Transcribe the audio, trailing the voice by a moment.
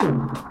You're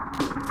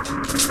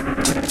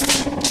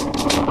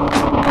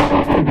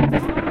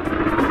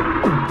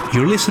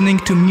listening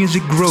to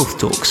Music Growth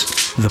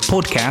Talks, the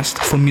podcast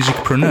for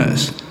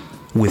musicpreneurs,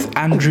 with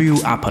Andrew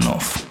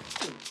Apanov.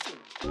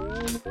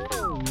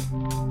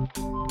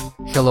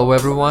 Hello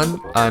everyone,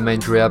 I'm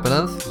Andrew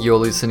Apanov. You're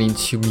listening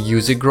to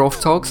Music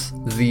Growth Talks.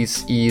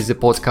 This is a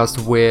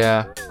podcast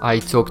where I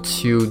talk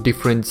to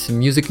different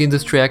music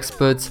industry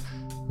experts,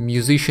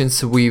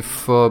 musicians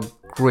with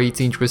great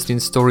interesting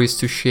stories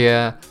to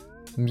share,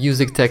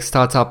 music tech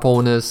startup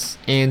owners,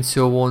 and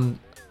so on,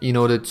 in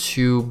order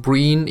to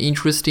bring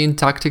interesting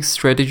tactics,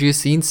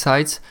 strategies,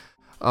 insights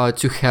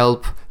to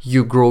help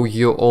you grow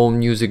your own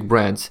music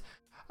brand.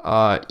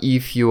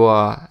 If you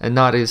are an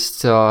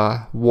artist,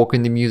 work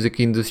in the music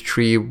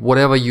industry,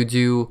 whatever you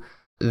do,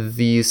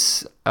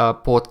 this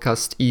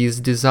podcast is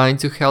designed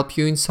to help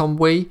you in some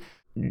way.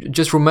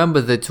 Just remember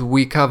that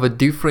we cover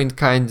different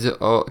kinds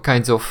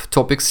of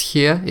topics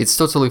here. It's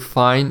totally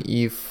fine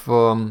if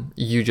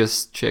you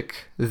just check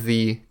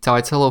the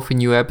title of a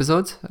new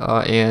episode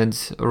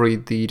and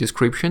read the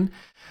description.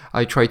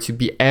 I try to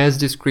be as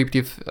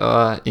descriptive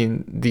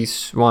in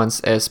these ones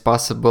as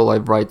possible. I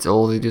write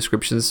all the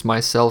descriptions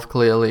myself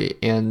clearly,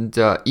 and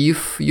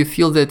if you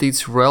feel that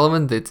it's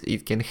relevant, that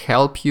it can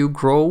help you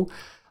grow,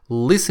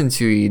 listen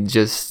to it.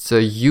 Just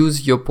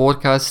use your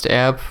podcast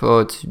app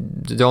to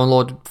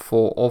download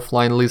for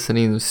offline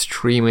listening,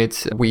 stream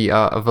it. We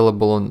are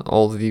available on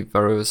all the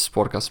various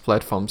podcast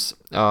platforms.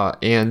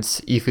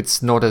 And if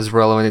it's not as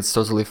relevant, it's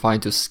totally fine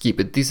to skip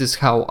it. This is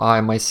how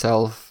I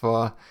myself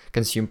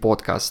consume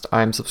podcasts.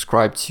 I'm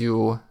subscribed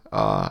to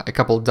a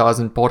couple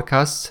dozen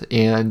podcasts,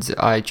 and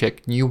I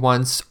check new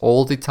ones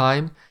all the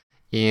time.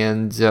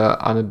 And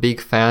I'm a big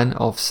fan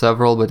of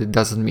several, but it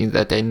doesn't mean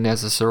that I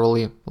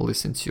necessarily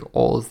listen to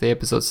all of the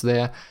episodes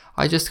there.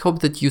 I just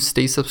hope that you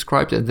stay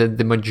subscribed and that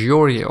the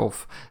majority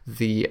of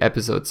the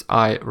episodes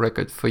I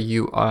record for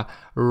you are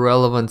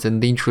relevant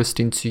and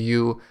interesting to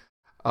you.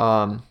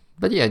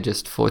 But yeah,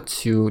 just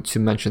to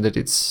mention that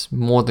it's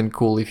more than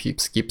cool if you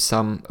skip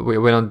some.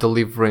 We're not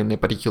delivering a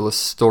particular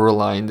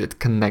storyline that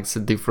connects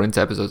the different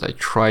episodes. I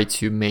try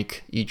to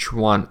make each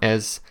one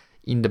as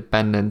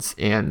independent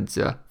and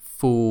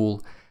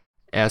full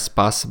as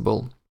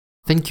possible.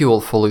 Thank you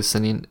all for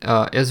listening.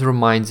 As a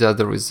reminder,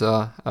 there is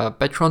a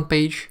Patreon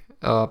page,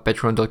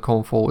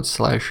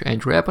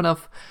 patreon.com/Andrew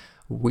Apanov,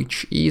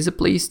 which is a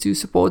place to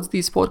support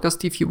this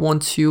podcast if you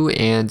want to,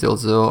 and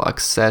also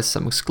access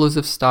some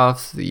exclusive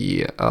stuff,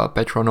 the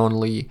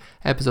Patreon-only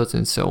episodes,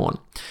 and so on.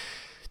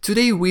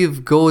 Today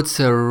we've got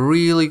a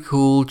really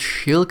cool,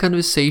 chill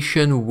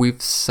conversation with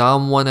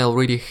someone I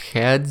already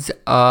had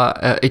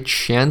a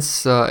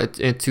chance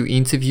to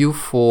interview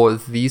for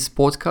this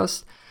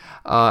podcast,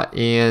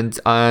 and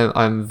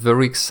I'm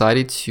very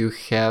excited to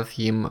have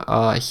him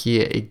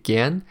here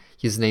again.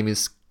 His name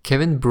is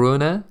Kevin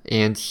Bruner,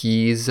 and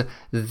he's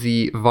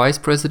the Vice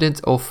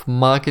President of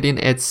Marketing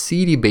at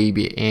CD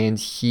Baby, and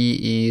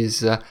he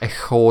is a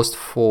host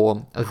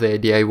for the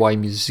DIY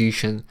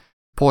Musician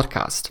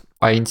podcast.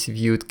 I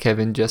interviewed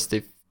Kevin just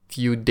a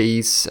few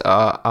days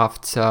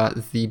after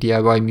the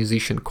DIY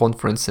Musician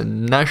Conference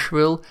in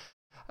Nashville.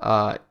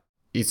 It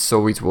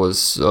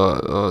was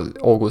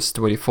August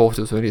 24th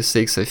to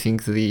 26th. I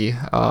think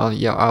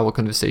our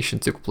conversation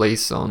took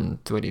place on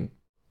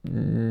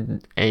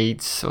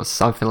 28th or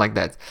something like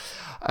that.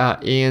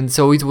 And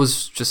so it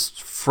was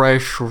just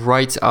fresh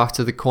right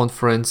after the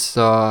conference.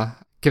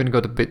 Kevin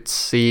got a bit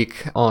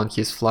sick on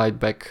his flight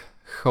back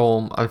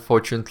home,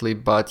 unfortunately,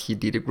 but he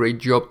did a great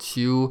job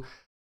to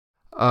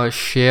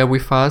share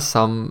with us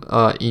some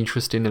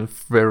interesting and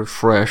very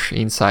fresh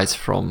insights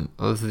from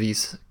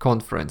this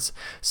conference.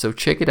 So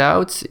check it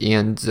out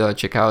and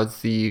check out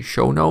the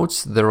show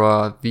notes. There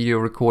are video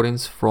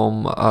recordings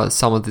from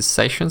some of the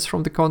sessions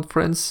from the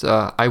conference.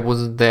 I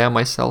wasn't there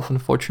myself,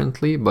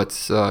 unfortunately, but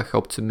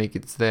hope to make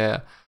it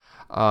there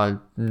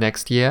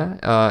next year.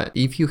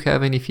 If you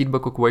have any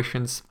feedback or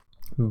questions,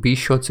 be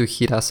sure to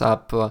hit us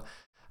up.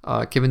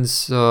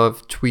 Kevin's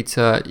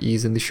Twitter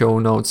is in the show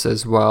notes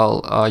as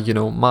well.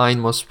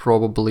 Mine most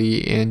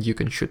probably, and you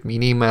can shoot me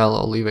an email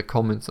or leave a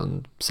comment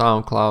on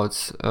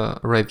SoundCloud,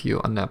 review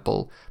on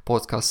Apple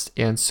Podcasts,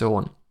 and so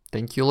on.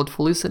 Thank you a lot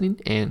for listening,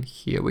 and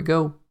here we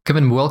go.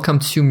 Kevin, welcome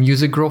to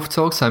Music Growth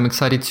Talks. I'm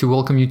excited to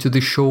welcome you to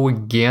the show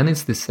again.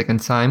 It's the second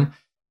time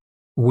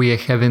we are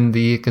having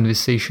the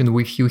conversation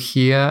with you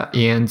here,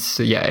 and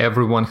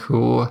everyone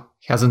who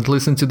hasn't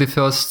listened to the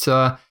first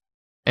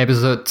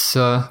episode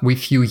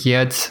with you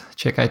yet,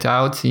 check it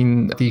out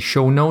in the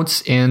show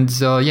notes. And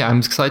I'm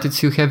excited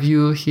to have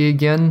you here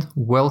again.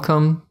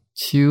 Welcome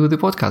to the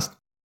podcast.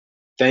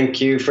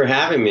 Thank you for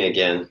having me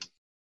again.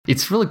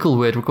 It's really cool.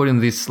 We're recording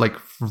this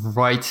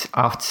right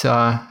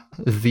after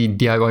the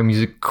DIY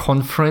Music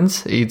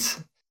Conference.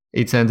 It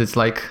ended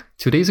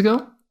 2 days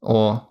ago,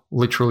 or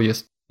literally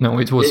yes. No,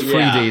 it was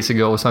 3 days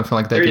ago or something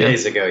like that. 3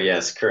 days ago,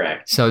 yes,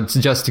 correct. So it's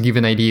just to give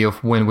an idea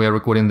of when we're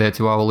recording that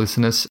to our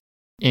listeners.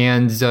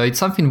 And it's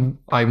something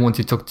I want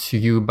to talk to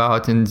you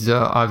about, and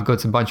I've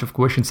got a bunch of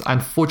questions.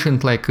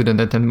 Unfortunately, I couldn't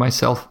attend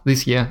myself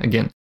this year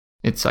again.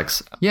 It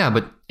sucks. Yeah,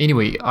 but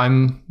anyway,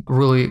 I'm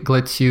really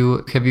glad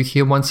to have you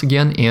here once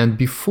again. And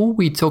before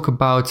we talk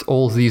about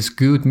all this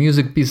good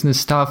music business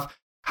stuff,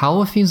 how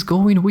are things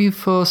going with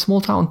Small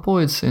Town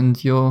Poets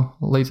and your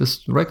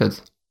latest record?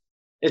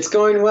 It's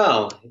going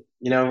well.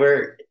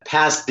 We're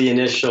past the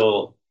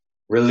initial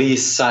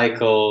release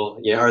cycle,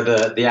 or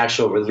the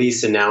actual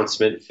release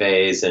announcement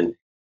phase. And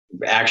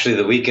actually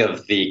the week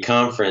of the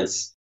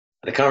conference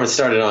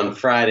started on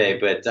Friday,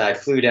 but I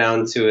flew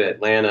down to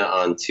Atlanta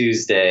on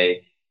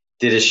Tuesday,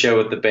 did a show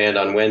with the band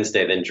on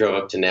Wednesday, then drove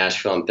up to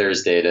Nashville on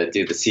Thursday to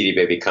do the CD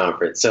Baby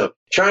conference. So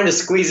trying to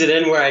squeeze it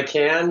in where I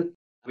can.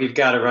 We've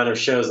got a run of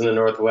shows in the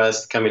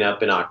Northwest coming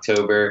up in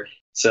October.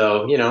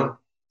 So,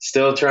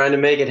 still trying to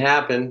make it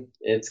happen.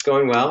 It's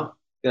going well.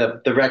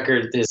 The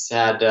record has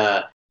had,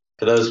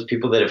 for those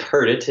people that have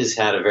heard it, has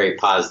had a very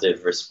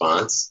positive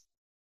response.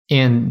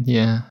 And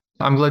yeah,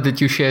 I'm glad that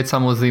you shared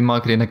some of the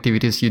marketing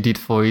activities you did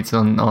for it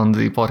on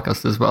the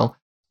podcast as well.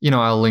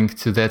 I'll link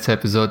to that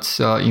episode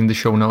in the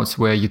show notes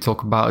where you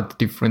talk about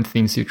different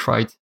things you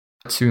tried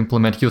to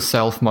implement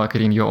yourself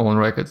marketing your own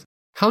record.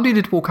 How did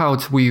it work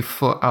out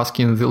with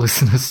asking the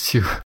listeners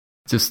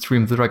to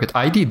stream the record?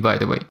 I did, by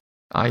the way.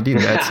 I did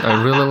that.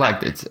 I really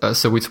liked it.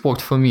 So it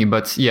worked for me.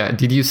 But yeah,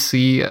 did you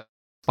see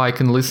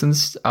spike in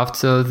listens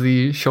after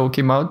the show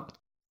came out?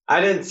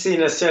 I didn't see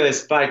necessarily a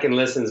spike in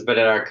listens, but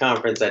at our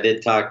conference, I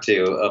did talk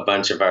to a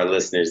bunch of our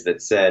listeners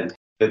that said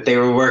that they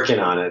were working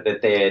on it,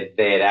 that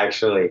they had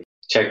actually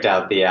checked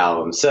out the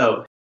album.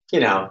 So,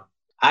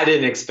 I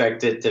didn't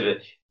expect it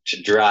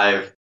to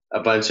drive a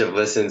bunch of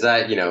listens.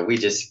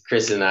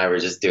 Chris and I were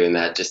just doing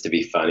that just to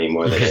be funny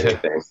more than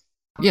anything.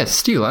 Yes,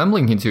 still, I'm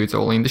linking to it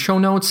all in the show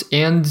notes.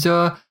 And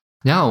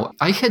now,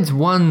 I had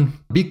one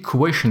big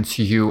question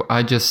to you.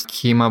 I just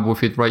came up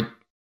with it right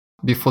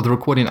before the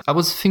recording. I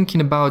was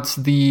thinking about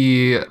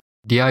the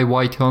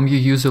DIY term you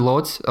use a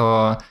lot.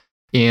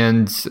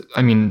 And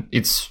I mean,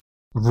 it's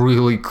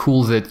really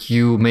cool that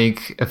you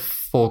make a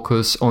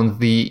focus on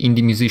the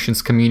indie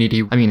musicians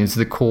community. I mean, it's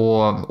the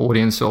core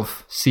audience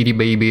of CD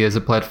Baby as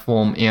a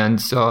platform and,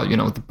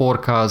 the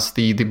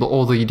podcast,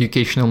 all the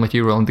educational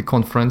material on the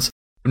conference.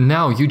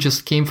 Now, you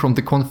just came from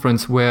the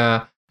conference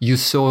where you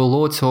saw a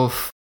lot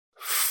of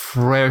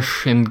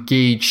fresh,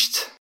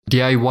 engaged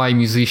DIY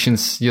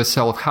musicians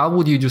yourself. How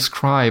would you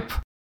describe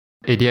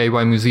a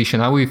DIY musician?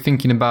 Are we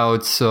thinking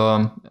about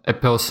a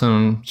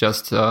person,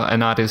 just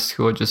an artist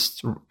who are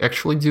just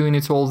actually doing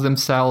it all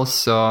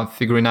themselves,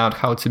 figuring out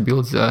how to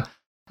build a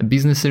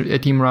business, a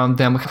team around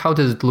them? How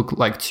does it look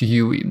like to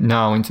you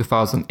now in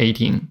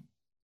 2018?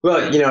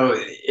 Well,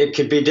 it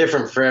could be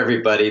different for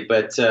everybody,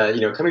 but,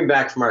 coming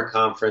back from our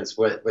conference,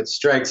 what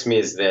strikes me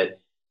is that,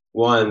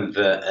 one,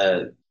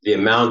 the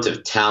amount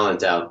of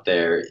talent out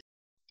there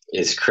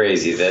is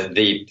crazy.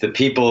 The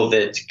people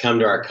that come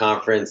to our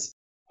conference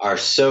are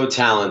so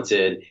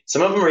talented.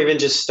 Some of them are even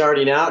just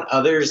starting out.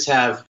 Others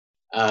have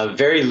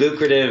very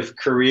lucrative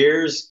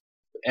careers.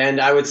 And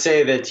I would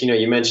say that,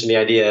 you mentioned the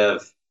idea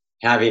of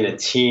having a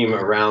team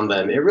around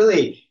them. It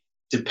really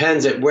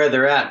depends at where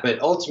they're at. But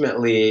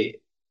ultimately,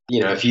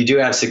 if you do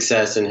have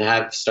success and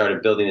have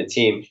started building a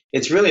team,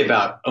 it's really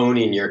about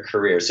owning your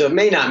career. So it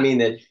may not mean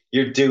that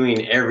you're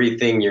doing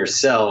everything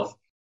yourself,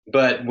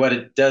 but what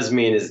it does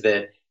mean is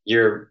that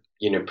you're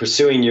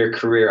pursuing your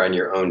career on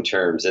your own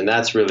terms. And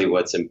that's really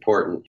what's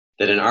important,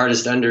 that an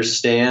artist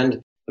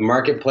understand the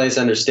marketplace,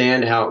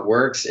 understand how it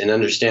works, and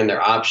understand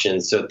their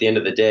options. So at the end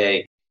of the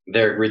day,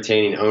 they're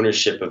retaining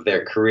ownership of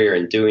their career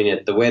and doing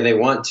it the way they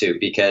want to.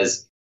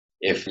 Because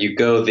if you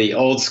go the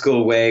old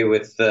school way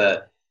with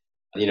the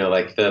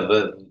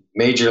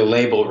major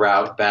label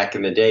route back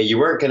in the day, you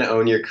weren't going to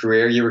own your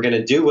career. You were going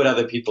to do what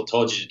other people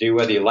told you to do,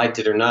 whether you liked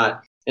it or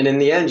not. And in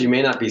the end, you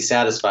may not be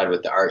satisfied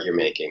with the art you're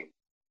making.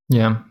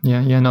 Yeah,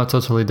 no,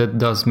 totally. That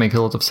does make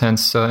a lot of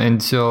sense.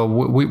 And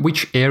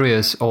which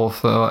areas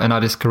of an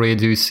artist's career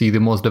do you see the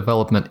most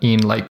development in?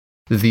 Like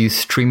the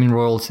streaming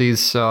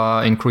royalties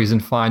increasing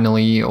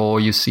finally, or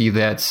you see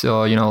that,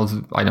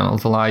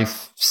 the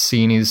live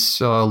scene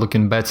is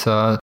looking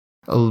better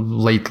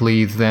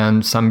lately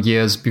than some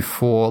years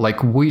before?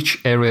 Like which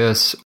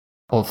areas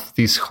of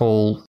this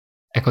whole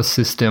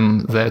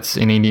ecosystem that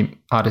an indie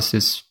artist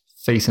is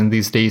facing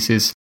these days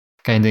is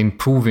kind of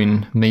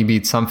improving? Maybe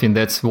it's something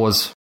that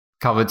was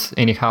covered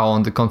anyhow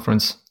on the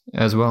conference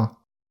as well.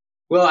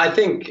 Well, I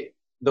think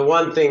the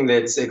one thing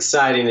that's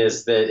exciting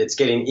is that it's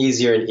getting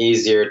easier and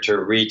easier to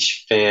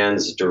reach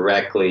fans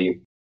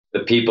directly, the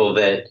people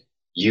that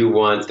you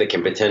want that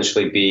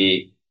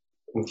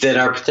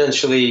are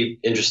potentially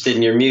interested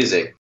in your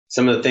music.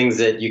 Some of the things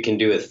that you can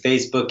do with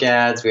Facebook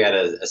ads, we had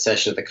a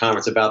session at the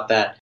conference about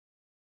that,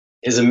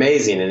 is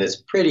amazing, and it's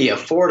pretty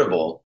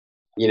affordable.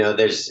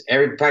 There's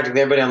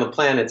practically everybody on the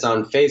planet's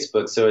on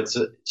Facebook, so it's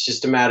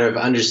just a matter of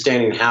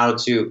understanding how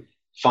to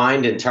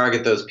find and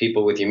target those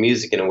people with your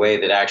music in a way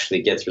that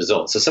actually gets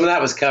results. So some of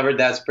that was covered.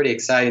 That's pretty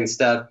exciting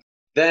stuff.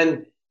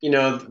 Then,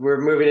 we're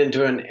moving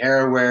into an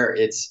era where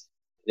it's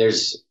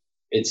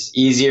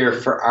easier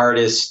for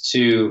artists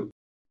to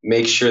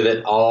make sure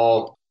that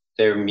all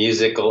their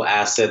musical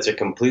assets are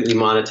completely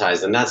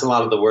monetized. And that's a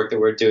lot of the work that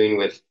we're doing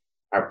with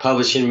our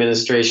publishing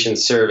administration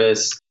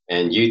service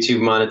and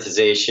YouTube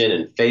monetization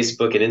and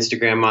Facebook and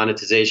Instagram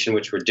monetization,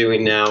 which we're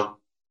doing now.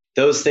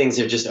 Those things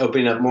are just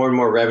opening up more and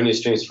more revenue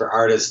streams for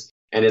artists,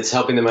 and it's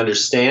helping them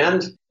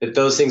understand that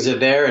those things are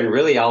there. And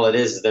really all it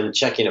is them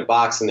checking a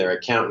box in their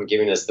account and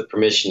giving us the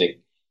permission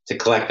to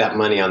collect that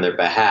money on their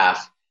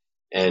behalf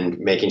and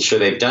making sure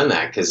they've done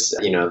that. Because,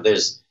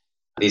 there's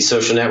these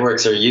social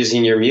networks are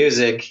using your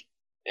music,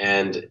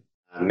 and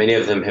many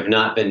of them have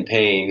not been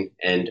paying,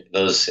 and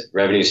those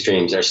revenue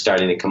streams are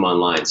starting to come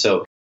online.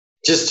 So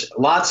just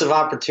lots of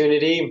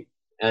opportunity.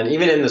 And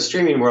even in the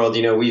streaming world,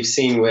 we've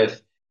seen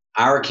with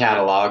our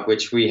catalog,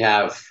 which we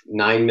have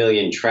 9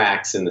 million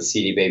tracks in the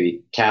CD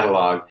Baby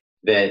catalog,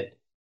 that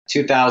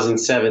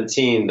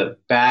 2017, the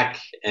back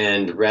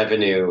end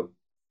revenue,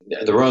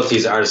 the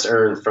royalties artists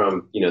earn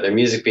from, their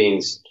music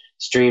being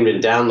streamed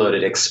and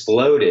downloaded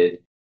exploded.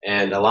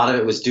 And a lot of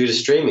it was due to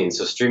streaming.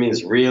 So streaming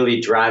is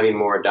really driving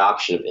more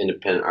adoption of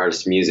independent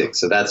artist music.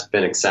 So that's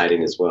been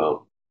exciting as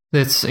well.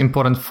 That's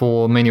important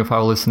for many of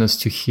our listeners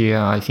to hear,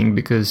 I think,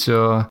 because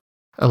a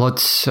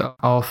lot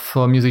of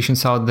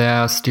musicians out there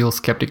are still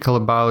skeptical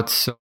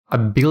about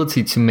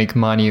ability to make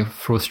money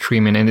through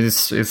streaming. And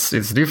it's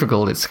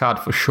difficult, it's hard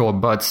for sure,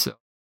 but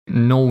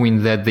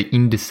knowing that the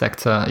indie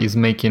sector is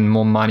making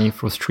more money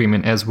through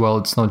streaming as well,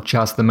 it's not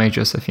just the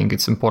majors, I think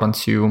it's important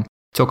to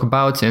talk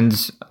about.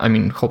 And I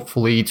mean,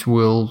 hopefully it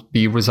will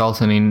be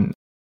resulting in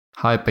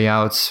high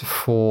payouts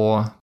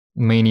for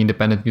many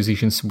independent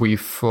musicians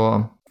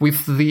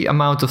with the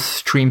amount of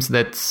streams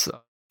that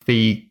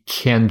they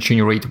can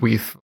generate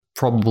with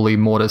probably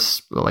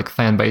modest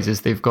fan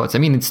bases they've got. I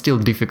mean, it's still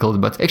difficult,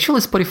 but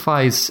actually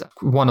Spotify is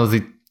one of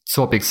the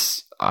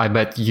topics I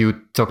bet you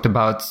talked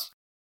about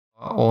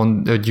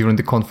during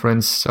the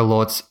conference a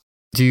lot.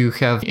 Do you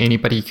have any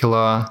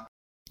particular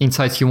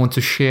insights you want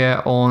to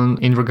share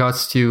in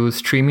regards to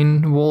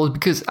streaming world?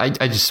 Because I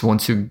just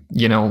want to,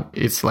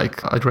 it's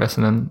like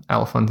addressing an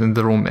elephant in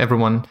the room.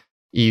 Everyone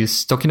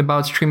is talking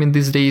about streaming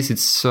these days.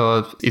 It's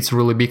a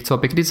really big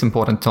topic. It's an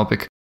important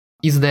topic.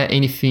 Is there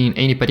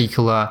any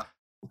particular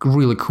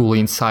really cool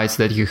insights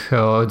that you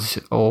heard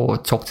or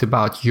talked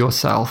about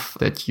yourself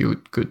that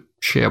you could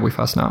share with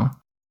us now?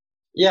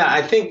 Yeah,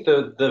 I think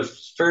the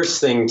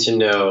first thing to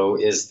know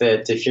is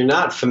that if you're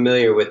not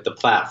familiar with the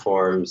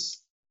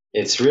platforms,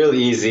 it's real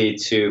easy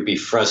to be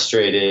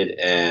frustrated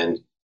and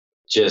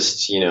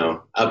just,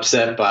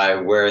 upset by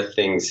where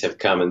things have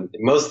come. And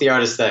most of the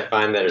artists that I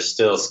find that are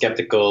still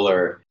skeptical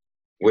or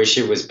wish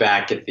it was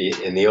back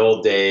in the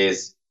old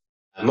days,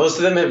 most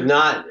of them have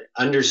not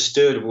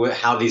understood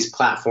how these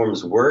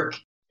platforms work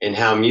and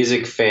how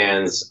music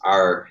fans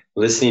are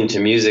listening to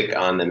music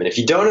on them. And if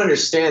you don't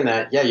understand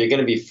that, you're going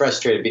to be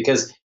frustrated,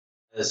 because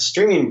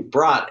streaming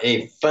brought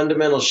a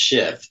fundamental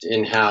shift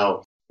in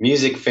how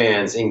music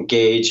fans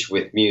engage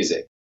with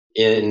music.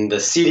 In the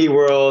CD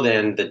world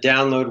and the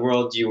download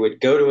world, you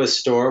would go to a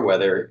store,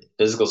 whether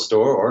physical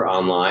store or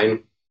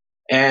online,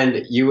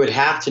 and you would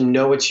have to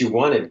know what you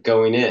wanted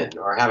going in,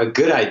 or have a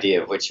good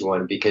idea of what you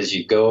wanted, because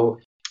you'd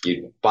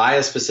buy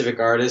a specific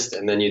artist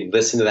and then you'd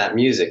listen to that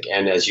music.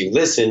 And as you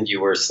listened,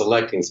 you were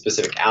selecting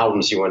specific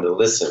albums you wanted to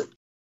listen.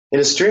 In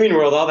a streaming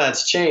world, all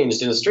that's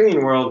changed. In a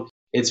streaming world,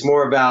 it's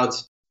more about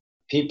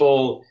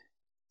people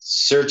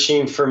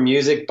searching for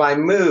music by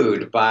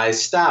mood, by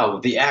style,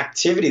 the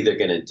activity they're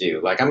going to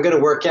do. Like, I'm going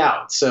to work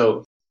out,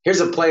 so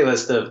here's a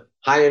playlist of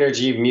high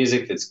energy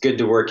music that's good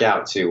to work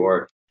out to.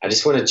 Or I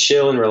just want to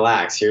chill and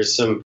relax. Here's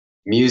some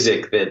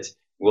music that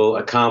will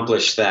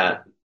accomplish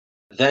that.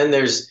 Then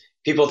there's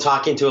people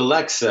talking to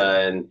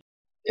Alexa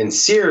and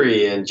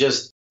Siri, and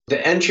just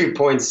the entry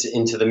points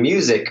into the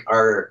music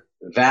are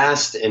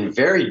vast and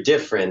very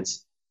different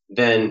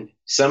than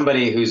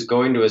somebody who's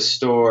going to a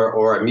store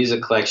or a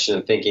music collection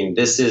and thinking,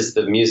 this is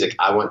the music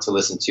I want to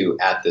listen to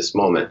at this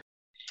moment.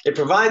 It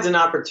provides an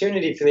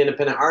opportunity for the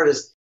independent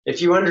artist.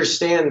 If you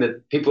understand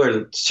that people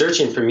are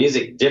searching for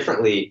music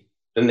differently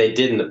than they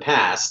did in the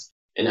past,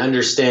 and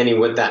understanding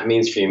what that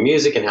means for your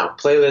music and how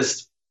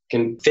playlists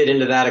can fit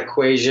into that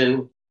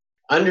equation,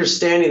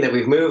 understanding that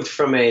we've moved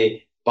from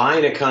a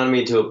buying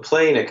economy to a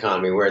playing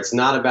economy, where it's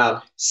not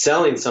about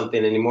selling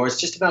something anymore.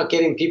 It's just about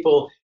getting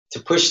people to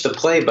push the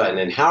play button.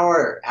 And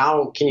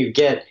how can you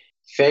get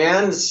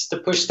fans to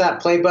push that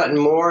play button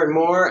more and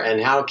more?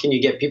 And how can you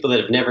get people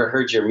that have never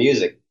heard your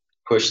music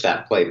push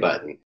that play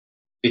button?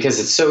 Because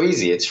it's so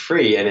easy, it's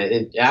free, and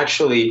it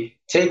actually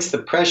takes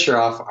the pressure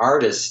off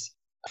artists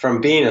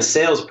from being a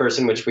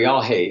salesperson, which we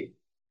all hate,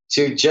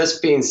 to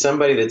just being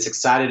somebody that's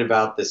excited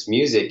about this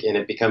music, and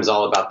it becomes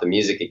all about the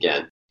music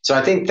again. So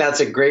I think that's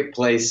a great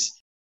place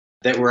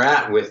that we're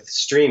at with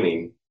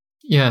streaming.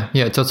 Yeah,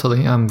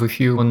 totally. I'm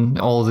with you on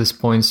all these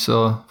points,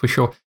 for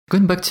sure.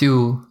 Going back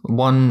to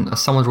one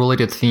somewhat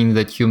related thing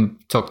that you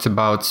talked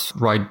about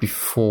right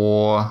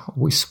before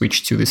we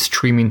switched to the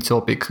streaming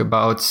topic,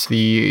 about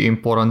the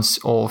importance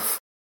of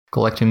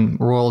collecting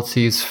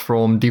royalties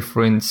from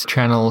different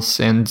channels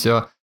and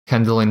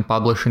handling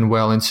publishing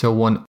well and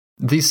so on.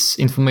 this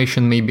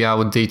information may be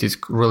outdated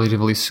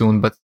relatively soon,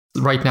 but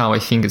right now I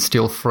think it's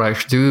still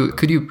fresh.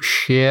 Could you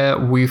share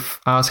with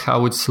us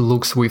how it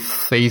looks with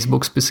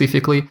Facebook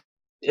specifically?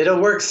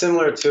 It'll work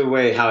similar to the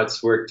way how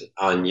it's worked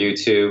on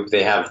YouTube.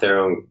 They have their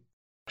own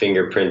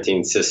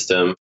fingerprinting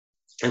system.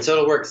 And so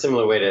it'll work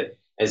similar way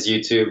as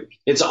YouTube.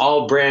 It's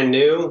all brand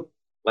new.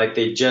 Like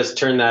they just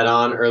turned that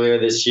on earlier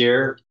this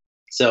year.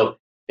 So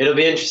it'll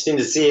be interesting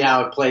to see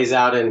how it plays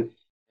out and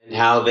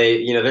how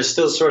they're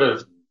still sort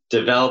of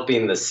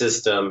developing the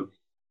system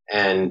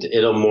and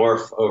it'll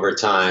morph over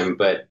time,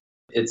 but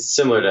it's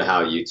similar to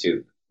how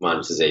YouTube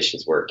monetization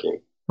is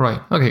working.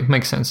 Right. Okay.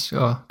 Makes sense.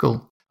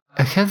 Cool.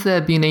 Has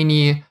there been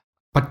any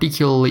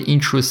particularly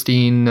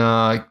interesting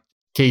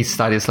case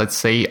studies, let's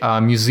say,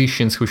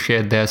 musicians who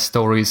shared their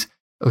stories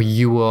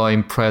you were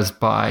impressed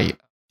by?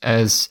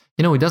 As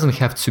you know, it doesn't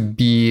have to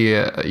be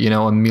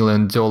 $1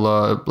 million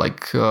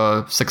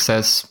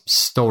success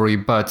story,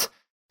 but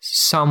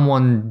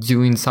someone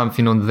doing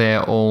something on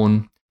their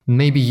own,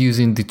 maybe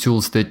using the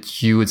tools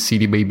that you at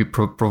CD Baby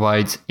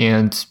provide,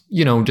 and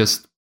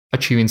just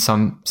achieving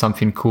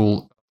something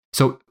cool.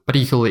 So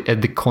particularly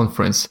at the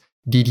conference,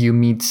 did you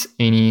meet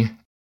any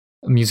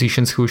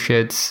musicians who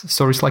shared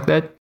stories like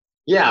that?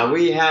 Yeah,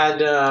 we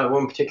had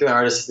one particular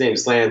artist. His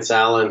name's Lance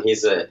Allen.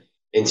 He's an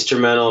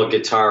instrumental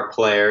guitar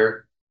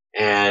player,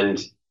 and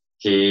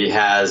he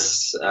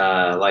has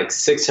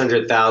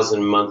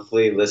 600,000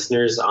 monthly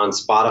listeners on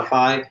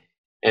Spotify.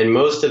 And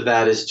most of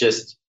that is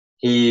just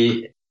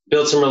he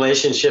built some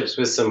relationships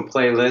with some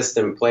playlists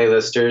and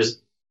playlisters,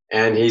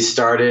 and he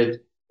started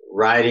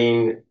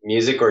writing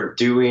music or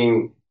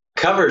doing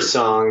cover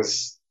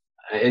songs,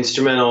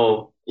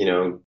 instrumental,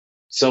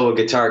 solo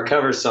guitar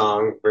cover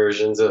song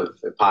versions of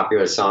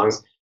popular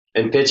songs,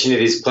 and pitching to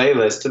these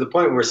playlists to the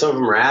point where some of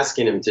them are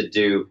asking him to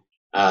do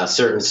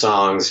certain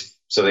songs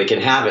so they can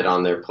have it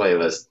on their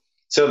playlist.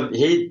 So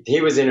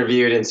he was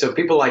interviewed, and so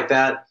people like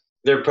that,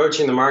 they're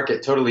approaching the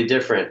market totally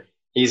different.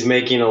 He's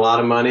making a lot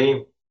of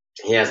money.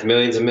 He has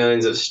millions and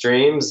millions of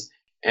streams,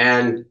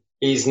 and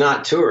he's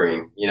not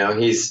touring.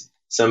 He's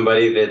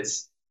somebody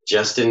that's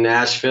just in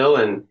Nashville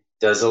and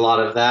does a lot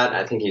of that.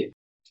 I think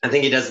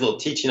he does a little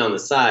teaching on the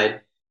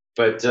side,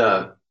 but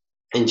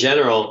in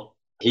general,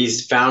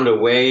 he's found a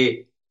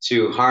way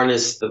to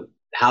harness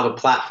how the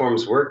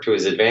platforms work to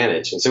his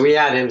advantage. And so we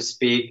had him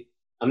speak.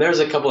 There's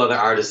a couple other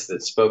artists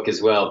that spoke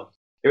as well.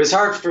 It was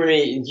hard for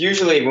me.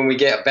 Usually when we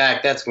get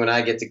back, that's when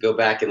I get to go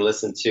back and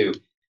listen to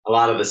a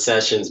lot of the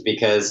sessions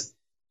because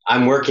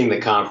I'm working the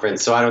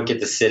conference, so I don't get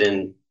to sit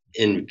in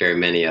very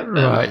many of them.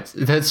 Right,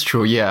 that's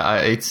true. Yeah,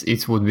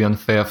 it would be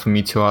unfair for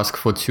me to ask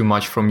for too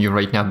much from you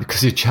right now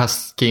because you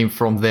just came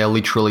from there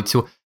literally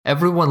to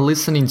everyone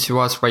listening to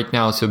us right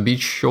now. So be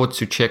sure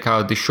to check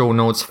out the show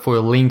notes for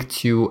a link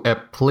to a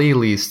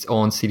playlist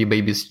on CD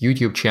Baby's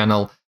YouTube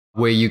channel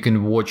where you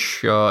can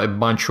watch a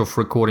bunch of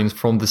recordings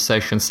from the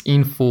sessions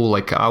in full,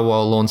 like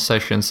hour-long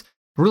sessions.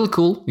 Really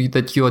cool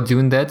that you are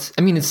doing that.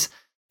 I mean, it's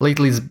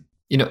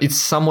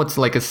somewhat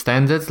like a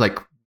standard, like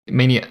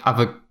many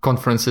other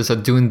conferences are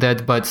doing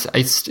that, but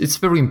it's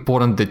very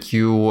important that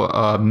you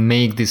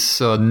make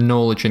this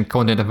knowledge and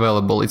content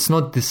available. It's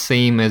not the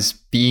same as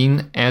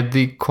being at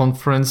the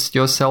conference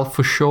yourself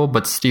for sure,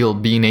 but still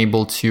being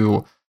able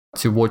to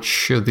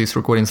watch these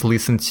recordings,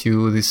 listen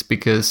to the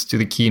speakers, to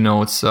the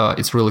keynotes,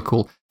 it's really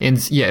cool.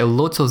 And yeah, a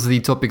lot of the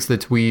topics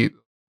that we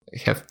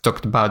have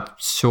talked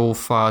about so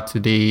far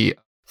today,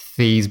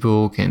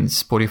 Facebook and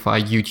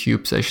Spotify,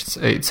 YouTube sessions,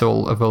 it's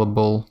all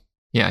available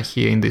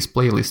here in this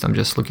playlist. I'm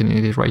just looking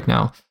at it right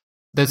now.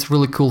 That's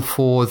really cool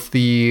for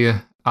the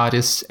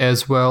artists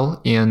as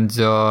well. And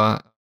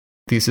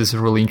this is a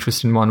really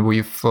interesting one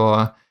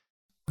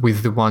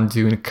with the one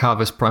doing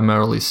covers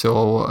primarily.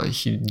 So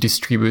he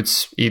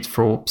distributes it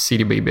for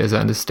CD Baby, as I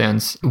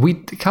understand. We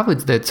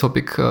covered that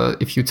topic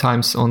a few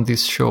times on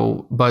this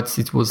show, but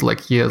it was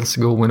like years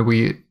ago when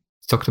we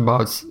talked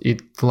about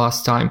it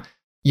last time.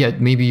 Yeah,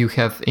 maybe you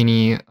have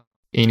any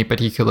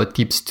particular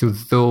tips to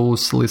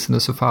those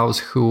listeners of ours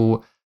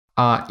who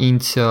are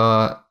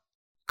into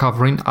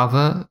covering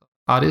other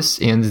artists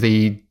and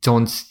they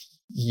don't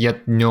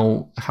yet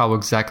know how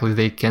exactly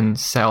they can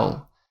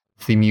sell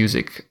the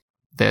music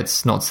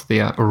that's not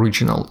their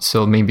original.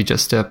 So maybe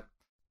just a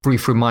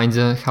brief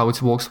reminder how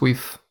it works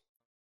with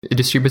a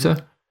distributor.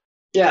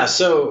 Yeah,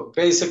 so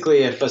basically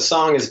if a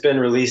song has been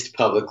released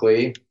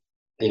publicly,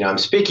 I'm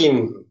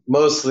speaking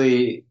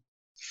mostly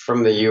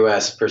from the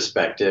U.S.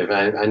 perspective.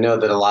 I know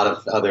that a lot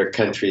of other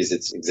countries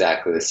it's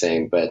exactly the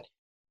same, but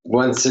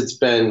once it's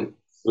been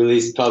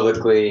released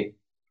publicly,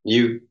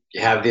 you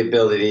have the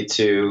ability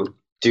to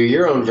do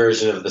your own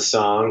version of the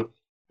song,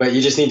 but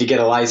you just need to get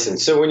a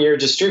license. So when you're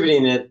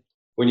distributing it,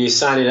 when you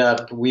sign it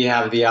up, we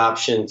have the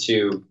option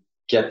to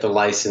get the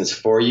license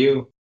for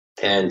you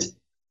and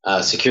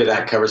secure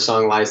that cover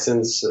song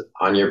license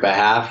on your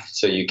behalf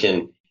so you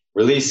can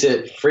release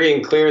it free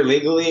and clear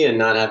legally and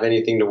not have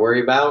anything to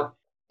worry about.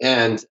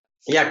 And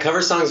yeah,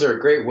 cover songs are a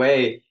great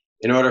way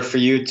in order for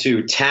you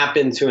to tap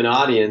into an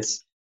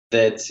audience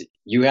that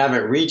you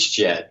haven't reached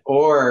yet,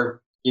 or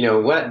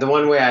what the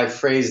one way I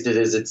phrased it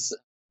is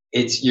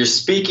it's you're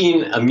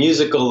speaking a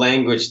musical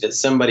language that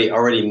somebody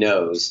already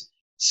knows.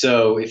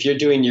 So if you're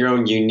doing your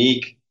own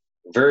unique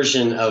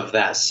version of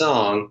that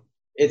song,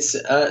 it's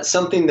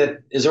something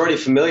that is already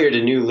familiar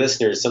to new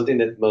listeners, something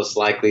that most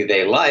likely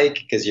they like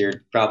because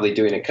you're probably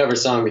doing a cover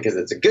song because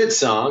it's a good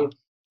song.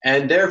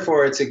 And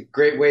therefore, it's a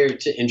great way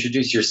to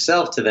introduce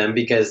yourself to them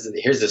because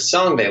here's a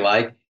song they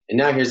like. And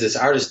now here's this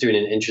artist doing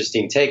an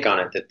interesting take on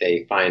it that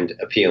they find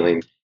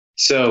appealing.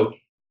 So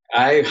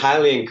I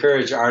highly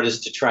encourage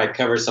artists to try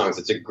cover songs.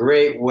 It's a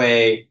great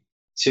way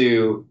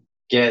to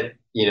get,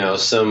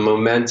 some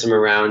momentum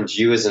around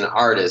you as an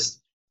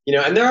artist.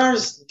 And there are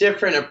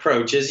different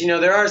approaches.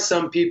 There are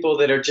some people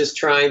that are just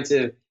trying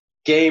to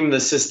game the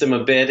system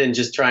a bit and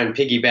just try and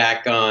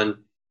piggyback on,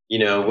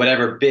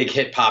 whatever big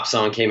hit pop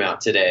song came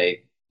out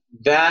today.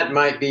 That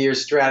might be your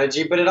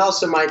strategy, but it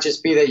also might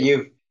just be that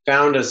you've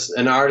found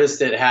an artist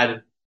that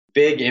had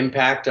big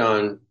impact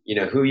on,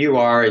 who you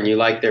are and you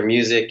like their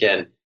music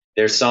and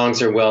their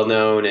songs are well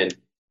known and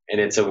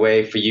it's a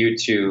way for you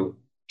to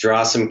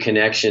draw some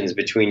connections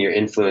between your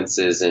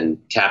influences and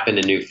tap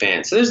into new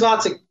fans. So there's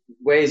lots of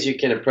ways you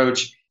can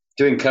approach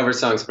doing cover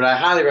songs, but I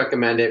highly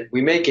recommend it.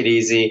 We make it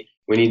easy.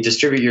 When you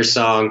distribute your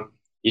song,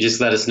 you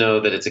just let us know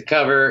that it's a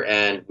cover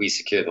and we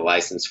secure the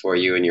license for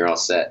you and you're all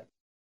set.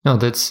 No,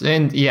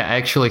 I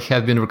actually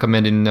have been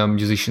recommending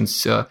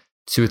musicians to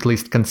at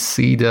least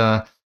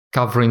consider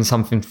covering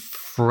something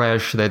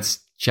fresh that's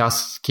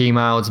just came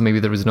out. Maybe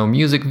there is no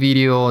music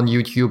video on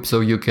YouTube, so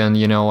you can,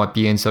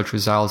 appear in search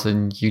results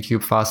and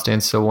YouTube fast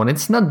and so on.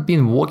 It's not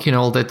been working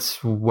all that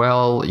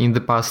well in the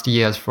past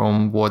years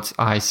from what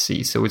I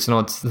see, so it's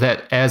not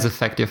that as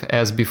effective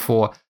as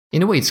before.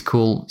 In a way, it's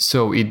cool,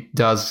 so it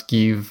does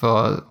give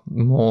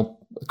more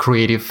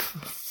creative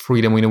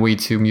freedom in a way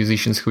to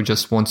musicians who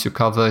just want to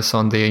cover a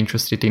song they're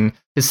interested in.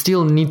 It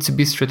still needs to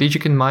be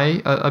strategic in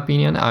my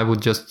opinion. I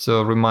would just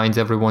remind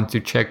everyone to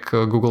check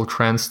Google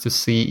Trends to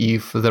see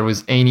if there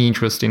is any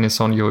interest in a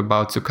song you're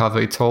about to cover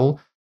at all.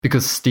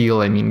 Because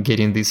still,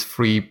 getting this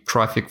free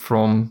traffic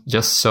from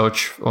just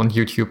search on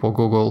YouTube or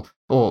Google,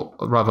 or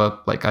rather,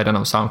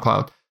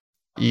 SoundCloud,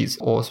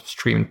 or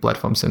streaming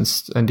platforms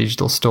and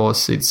digital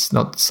stores, it's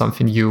not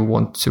something you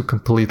want to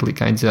completely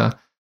kind of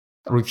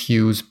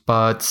refuse.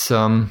 But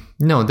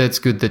no, that's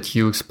good that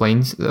you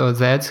explained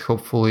that.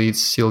 Hopefully it's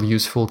still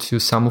useful to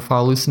some of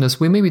our listeners.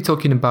 We may be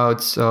talking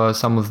about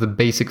some of the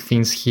basic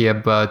things here,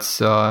 but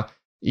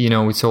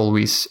it's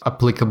always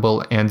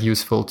applicable and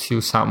useful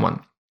to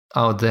someone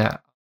out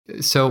there.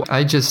 So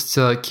I just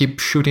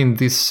keep shooting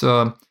these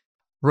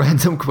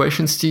random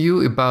questions to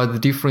you about the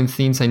different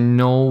things I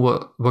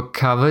know were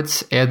covered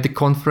at the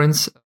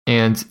conference.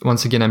 And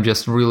once again, I'm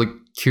just really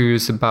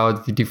curious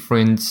about the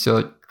different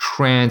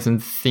trends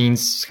and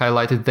things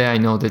highlighted there. I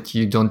know that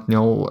you don't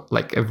know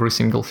every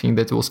single thing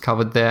that was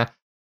covered there.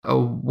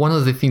 One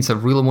of the things I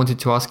really wanted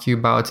to ask you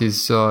about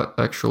is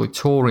actually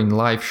touring,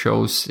 live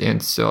shows,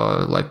 and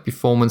live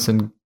performance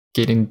and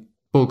getting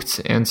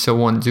booked and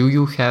so on. Do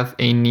you have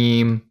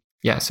any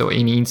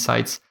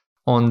insights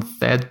on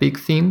that big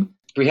theme?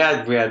 We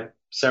had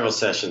several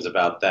sessions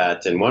about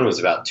that, and one was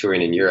about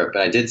touring in Europe,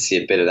 and I did see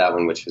a bit of that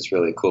one, which was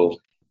really cool.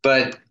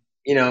 But,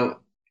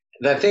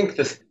 I think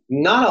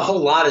not a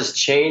whole lot has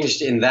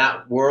changed in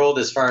that world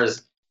as far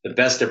as the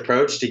best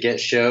approach to get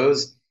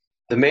shows.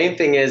 The main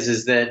thing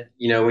is that,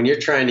 when you're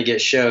trying to get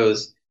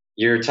shows,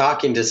 you're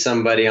talking to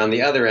somebody on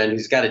the other end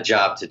who's got a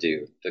job to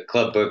do. The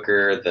club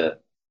booker, the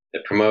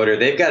promoter,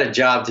 they've got a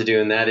job to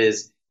do, and that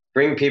is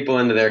bring people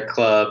into their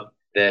club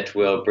that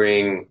will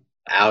bring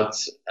out,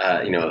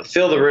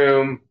 fill the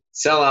room,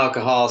 sell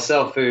alcohol,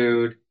 sell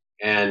food,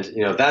 and,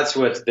 that's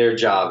what their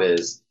job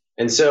is.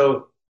 And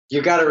so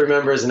you got to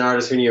remember as an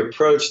artist when you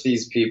approach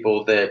these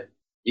people that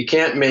you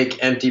can't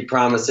make empty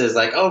promises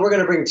like, oh, we're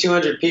going to bring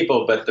 200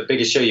 people, but the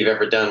biggest show you've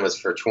ever done was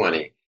for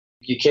 20.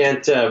 You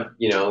can't,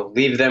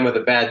 leave them with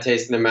a bad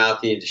taste in their mouth.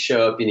 You need to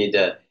show up. You need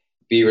to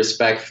be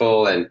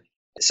respectful. And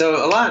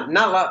so a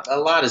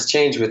lot has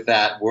changed with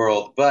that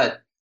world.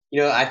 But,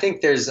 I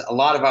think there's a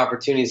lot of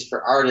opportunities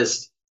for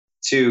artists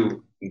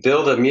to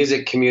build a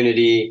music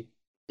community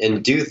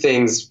and do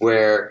things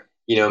where,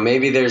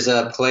 maybe there's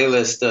a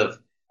playlist of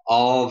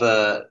all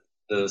the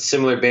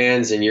similar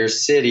bands in your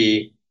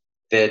city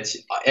that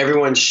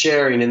everyone's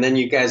sharing, and then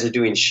you guys are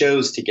doing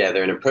shows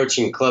together and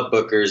approaching club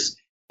bookers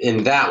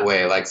in that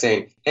way, like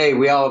saying, hey,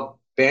 we all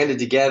banded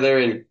together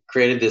and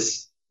created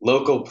this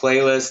local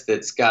playlist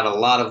that's got a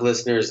lot of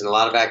listeners and a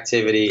lot of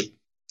activity.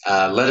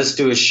 Let us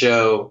do a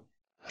show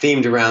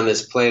themed around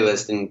this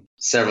playlist, and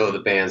several of the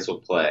bands will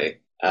play.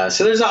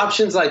 So there's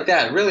options like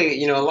that.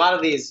 Really, a lot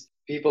of these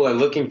people are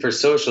looking for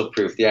social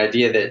proof, the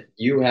idea that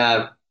you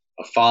have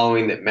a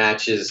following that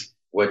matches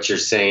what you're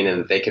saying and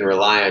that they can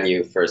rely on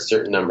you for a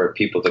certain number of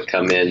people to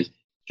come in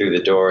through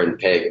the door and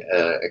pay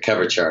a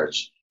cover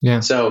charge. Yeah.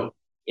 So,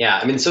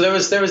 so there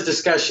was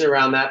discussion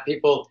around that.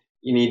 People,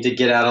 you need to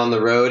get out on the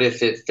road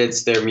if it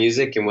fits their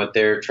music and what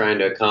they're trying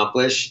to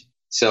accomplish.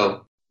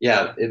 So,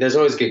 there's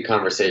always good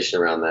conversation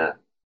around that.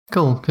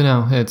 Cool. You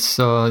know, it's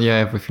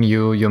everything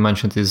you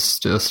mentioned is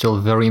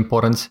still very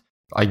important.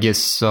 I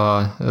guess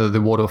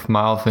the word of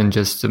mouth and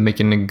just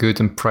making a good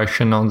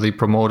impression on the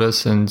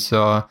promoters and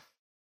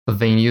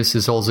venues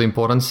is also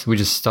important. We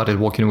just started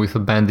working with a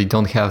band. They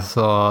don't have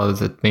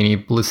that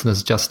many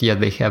listeners just yet.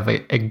 They have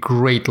a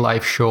great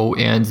live show,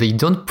 and they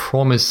don't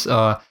promise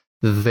the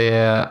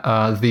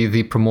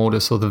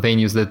promoters or the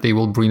venues that they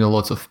will bring a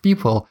lot of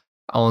people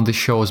on the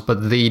shows,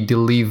 but they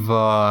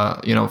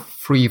deliver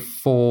 3,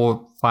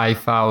 4,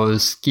 5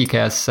 hours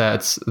kick-ass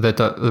sets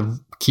that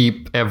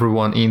keep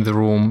everyone in the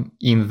room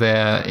in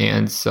there,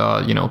 and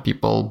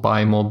people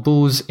buy more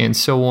booze and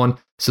so on.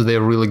 So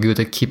they're really good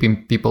at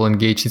keeping people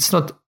engaged. It's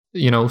not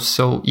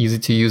so easy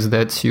to use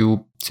that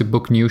to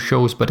book new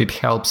shows, but it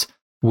helps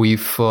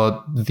with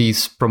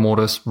these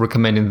promoters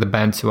recommending the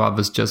band to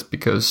others, just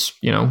because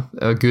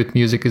good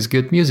music is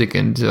good music,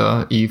 and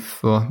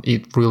if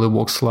it really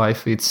works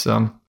live, it's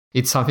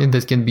something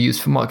that can be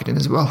used for marketing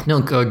as well. No,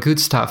 good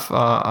stuff.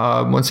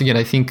 Once again,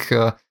 I think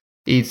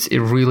it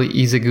really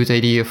is a good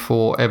idea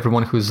for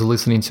everyone who's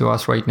listening to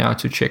us right now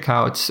to check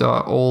out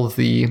all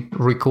the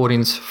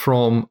recordings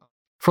from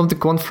the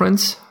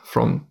conference,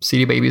 from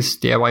CD Baby's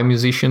DIY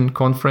Musician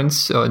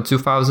Conference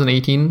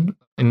 2018,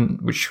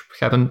 which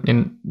happened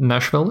in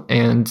Nashville.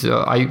 And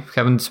I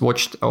haven't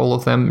watched all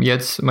of them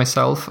yet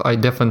myself. I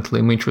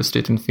definitely am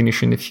interested in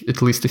finishing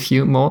at least a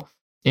few more.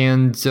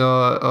 And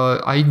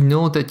I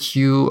know that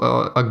you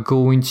are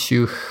going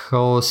to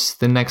host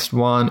the next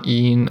one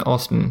in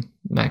Austin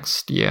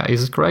next year.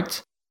 Is it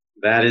correct?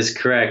 That is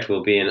correct.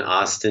 We'll be in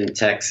Austin,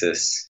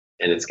 Texas,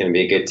 and it's going to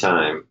be a good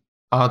time.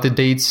 Are the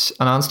dates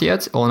announced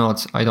yet or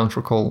not? I don't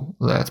recall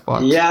that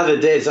part. Yeah, the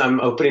dates. I'm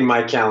opening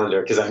my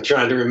calendar because I'm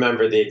trying to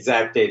remember the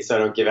exact dates so I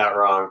don't give out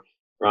wrong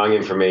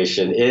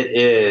information. It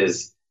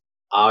is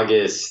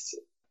August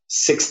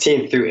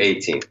 16th through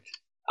 18th.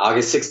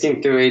 August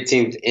 16th through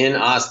 18th in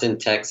Austin,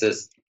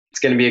 Texas. It's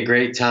going to be a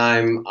great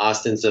time.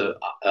 Austin's an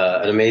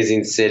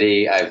amazing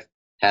city. I've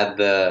had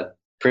the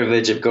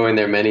privilege of going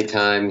there many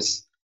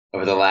times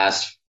over the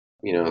last,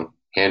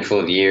 handful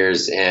of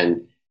years,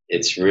 and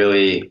it's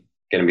really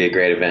going to be a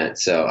great event.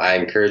 So I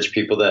encourage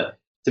people to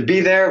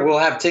be there. We'll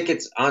have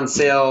tickets on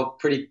sale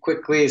pretty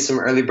quickly, some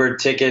early bird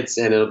tickets,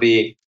 and it'll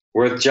be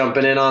worth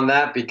jumping in on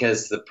that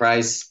because the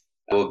price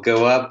will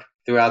go up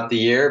throughout the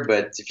year,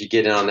 but if you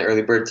get in on the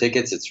early bird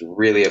tickets, it's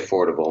really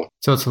affordable.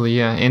 Totally,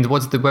 yeah. And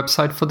what's the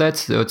website for that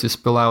to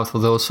spell out for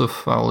those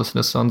of our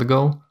listeners on the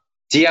go?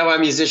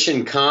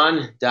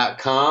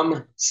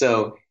 DIYmusiciancon.com.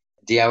 So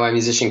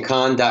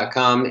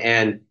DIYmusiciancon.com,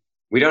 and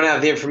we don't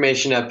have the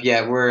information up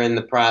yet. We're in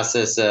the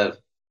process of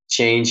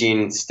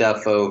changing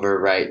stuff over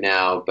right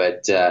now,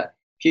 but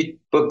if you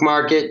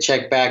bookmark it,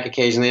 check back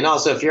occasionally. And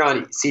also, if you're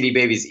on CD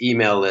Baby's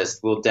email list,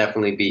 we'll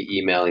definitely be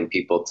emailing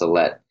people to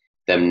let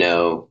them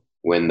know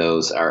when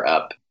those are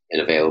up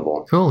and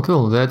available.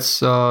 Cool.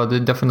 That's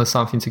definitely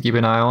something to keep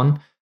an eye on.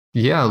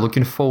 Yeah,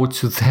 looking forward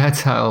to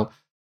that.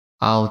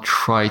 I'll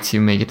try to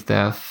make it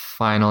there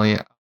finally.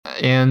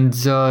 And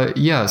so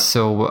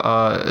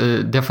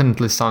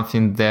definitely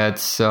something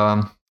that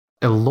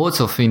a lot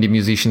of indie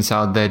musicians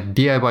out there,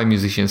 DIY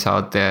musicians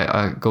out there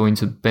are going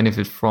to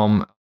benefit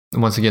from.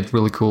 Once again,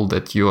 really cool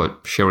that you are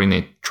sharing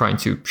it, trying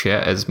to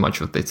share as much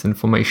of this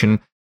information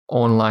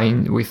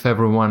online with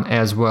everyone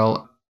as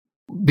well.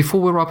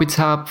 Before we wrap it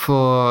up,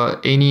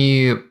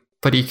 any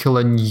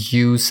particular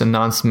news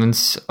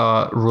announcements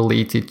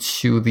related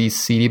to the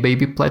CD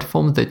Baby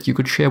platform that you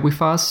could share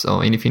with us,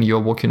 or anything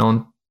you're working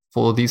on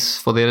for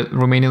the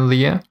remaining of the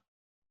year?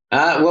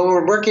 Well,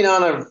 we're working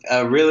on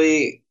a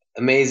really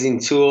amazing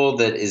tool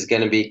that is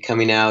going to be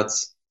coming out.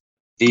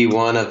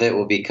 V1 of it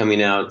will be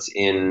coming out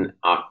in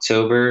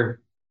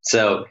October.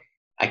 So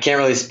I can't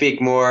really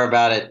speak more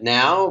about it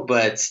now,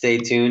 but stay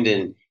tuned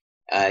and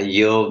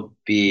you'll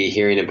be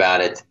hearing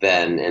about it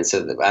then. And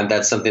so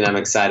that's something I'm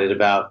excited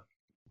about.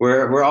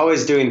 We're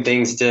always doing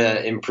things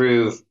to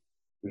improve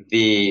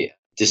the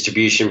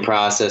distribution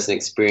process and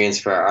experience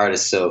for our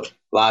artists. So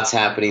lots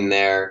happening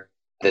there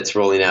that's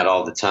rolling out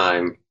all the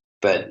time.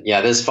 But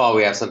yeah, this fall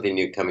we have something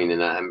new coming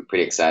and I'm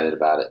pretty excited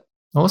about it.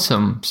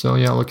 Awesome. So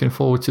yeah, looking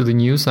forward to the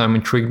news. I'm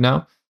intrigued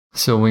now.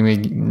 So we may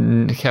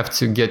have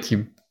to get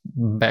you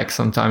back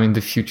sometime in the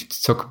future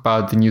to talk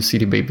about the new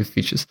CD Baby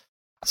features.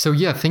 So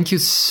yeah, thank you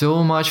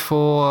so much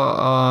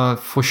for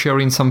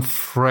sharing some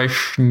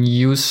fresh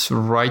news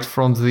right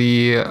from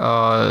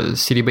the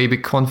CD Baby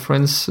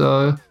conference.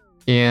 Kevin,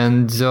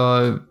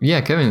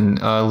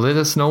 let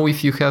us know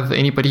if you have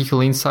any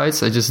particular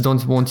insights. I just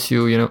don't want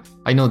to,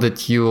 I know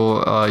that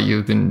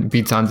you've been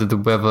beat under the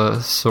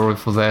weather. Sorry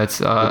for that.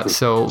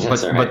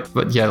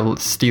 But yeah,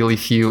 still,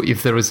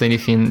 if there is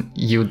anything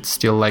you'd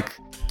still like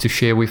to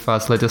share with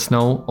us, let us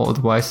know.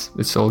 Otherwise,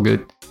 it's all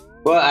good.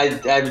 Well, I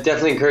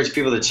definitely encourage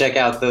people to check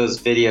out those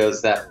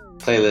videos. That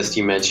playlist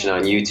you mentioned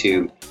on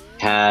YouTube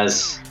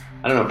has,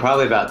 I don't know,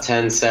 probably about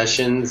 10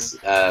 sessions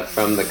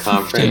from the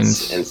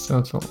conference.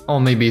 15, or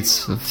maybe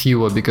it's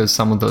fewer because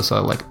some of those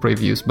are like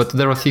previews, but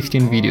there are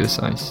 15 videos,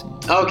 I see.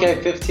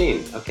 Okay,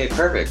 15. Okay,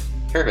 perfect.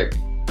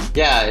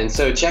 Yeah, and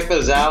so check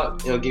those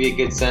out. It'll give you a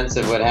good sense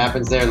of what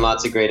happens there and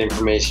lots of great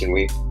information.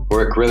 We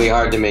work really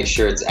hard to make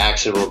sure it's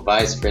actionable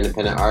advice for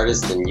independent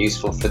artists and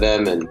useful for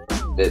them, and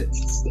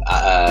that's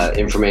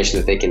information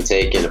that they can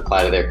take and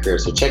apply to their career.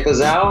 So check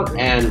those out,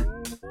 and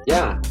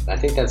yeah, I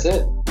think that's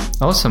it.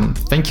 Awesome.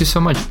 Thank you so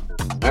much.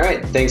 All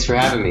right. Thanks for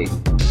having me.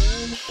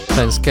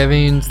 Thanks,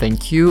 Kevin.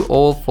 Thank you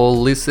all for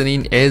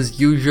listening as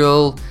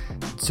usual.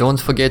 Don't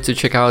forget to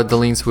check out the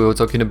links we were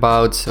talking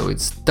about. So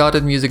it's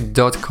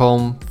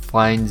startedmusic.com.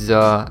 Find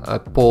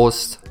a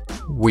post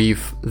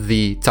with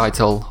the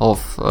title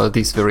of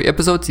this very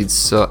episode.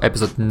 It's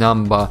episode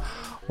number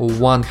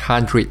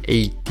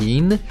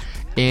 118.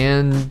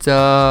 And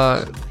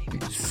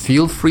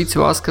feel free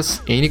to ask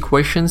us any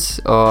questions.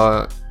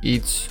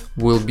 It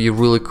will be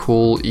really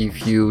cool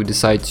if you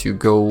decide to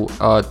go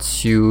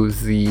to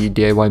the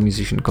DIY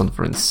Musician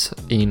Conference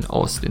in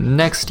Austin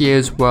next year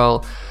as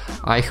well.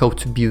 I hope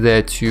to be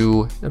there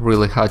too.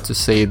 Really hard to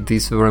say at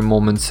this very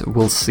moment.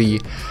 We'll see.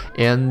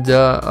 And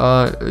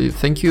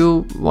thank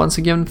you once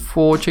again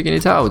for checking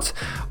it out.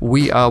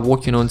 We are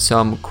working on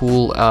some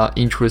cool,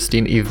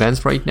 interesting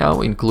events right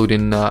now,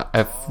 including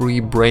a free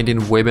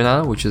branding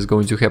webinar, which is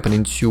going to happen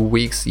in 2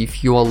 weeks.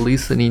 If you are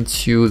listening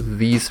to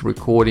this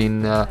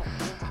recording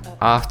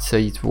after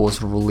it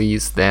was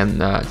released,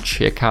 then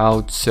check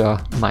out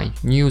my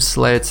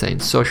newsletter and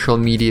social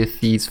media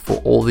feeds for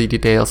all the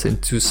details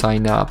and to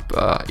sign up.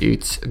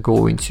 It's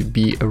going to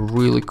be a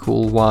really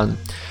cool one.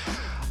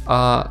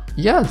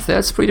 Yeah,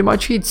 that's pretty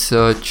much it.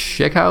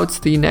 Check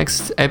out the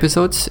next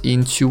episode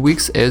in 2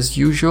 weeks as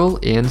usual,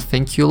 and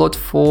thank you a lot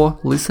for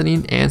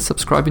listening and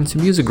subscribing to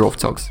Music Growth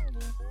Talks.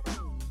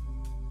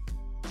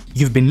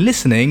 You've been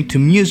listening to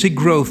Music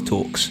Growth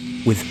Talks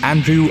with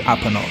Andrew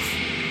Apanov.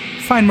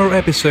 Find more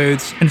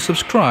episodes and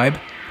subscribe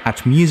at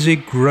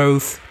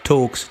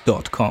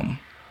musicgrowthtalks.com.